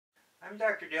I'm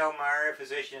Dr. Meyer,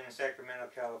 physician in Sacramento,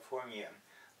 California.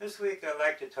 This week I'd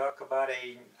like to talk about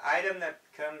an item that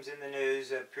comes in the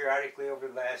news periodically over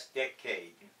the last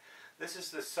decade. This is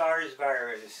the SARS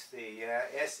virus, the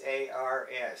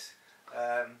SARS,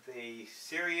 the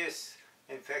serious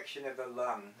infection of the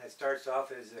lung that starts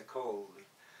off as a cold.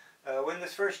 When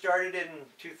this first started in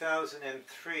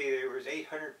 2003, there was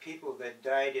 800 people that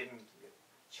died in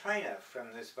China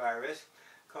from this virus,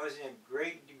 causing a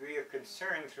great degree of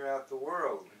concern throughout the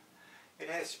world. It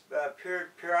has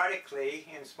appeared periodically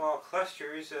in small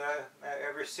clusters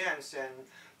ever since, and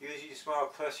usually small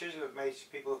clusters, what makes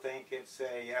people think it's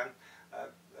a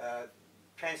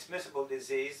transmissible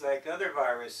disease like other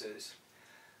viruses.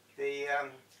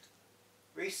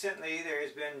 Recently there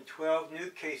has been 12 new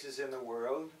cases in the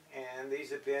world, and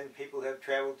these have been people who have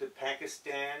traveled to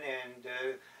Pakistan and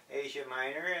Asia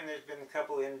Minor, and there's been a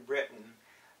couple in Britain.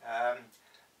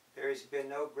 There's been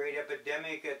no great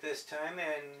epidemic at this time,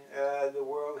 and the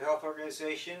World Health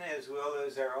Organization as well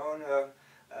as our own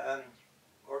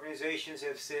organizations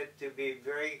have said to be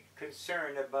very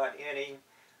concerned about any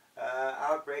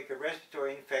outbreak of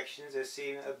respiratory infections that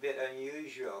seem a bit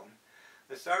unusual.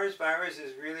 The SARS virus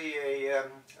is really a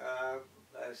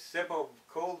simple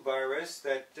cold virus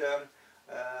that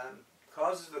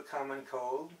causes the common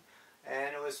cold,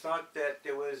 and it was thought that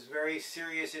it was very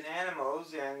serious in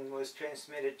animals and was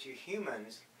transmitted to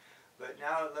humans. But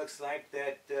now it looks like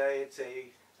that it's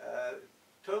a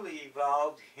totally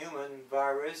evolved human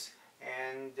virus,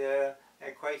 and a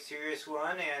quite serious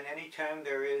one, and anytime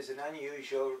there is an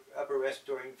unusual upper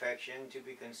respiratory infection, to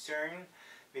be concerned,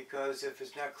 because if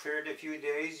it's not cleared in a few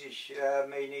days, you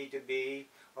may need to be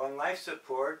on life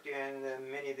support, and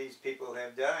many of these people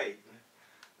have died.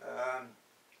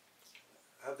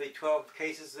 Of the 12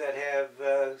 cases that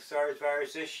have SARS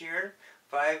virus this year,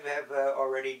 5 have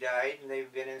already died, and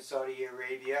they've been in Saudi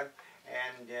Arabia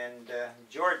and in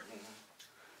Jordan.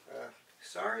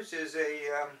 SARS is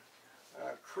a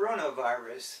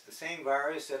coronavirus, the same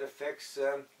virus that affects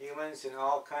humans in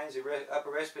all kinds of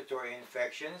upper respiratory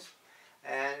infections,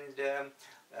 and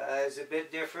is a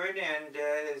bit different and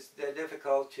is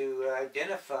difficult to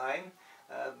identify,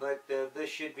 but this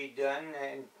should be done,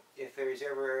 and if there's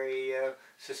ever a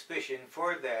suspicion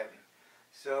for that.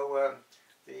 So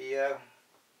the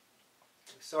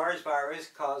SARS virus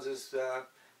causes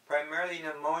primarily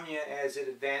pneumonia as it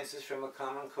advances from a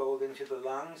common cold into the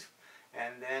lungs,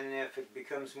 and then if it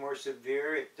becomes more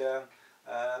severe,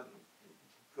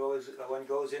 one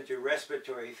goes into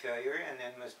respiratory failure and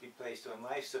then must be placed on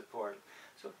life support.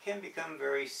 So it can become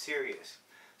very serious.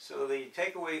 So the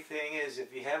takeaway thing is,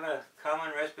 if you have a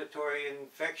common respiratory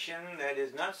infection that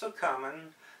is not so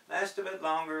common, lasts a bit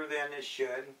longer than it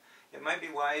should, it might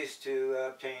be wise to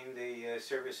obtain the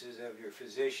services of your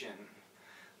physician.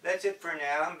 That's it for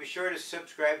now. Be sure to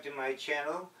subscribe to my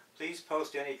channel. Please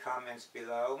post any comments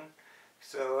below.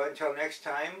 So until next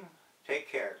time, take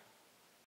care.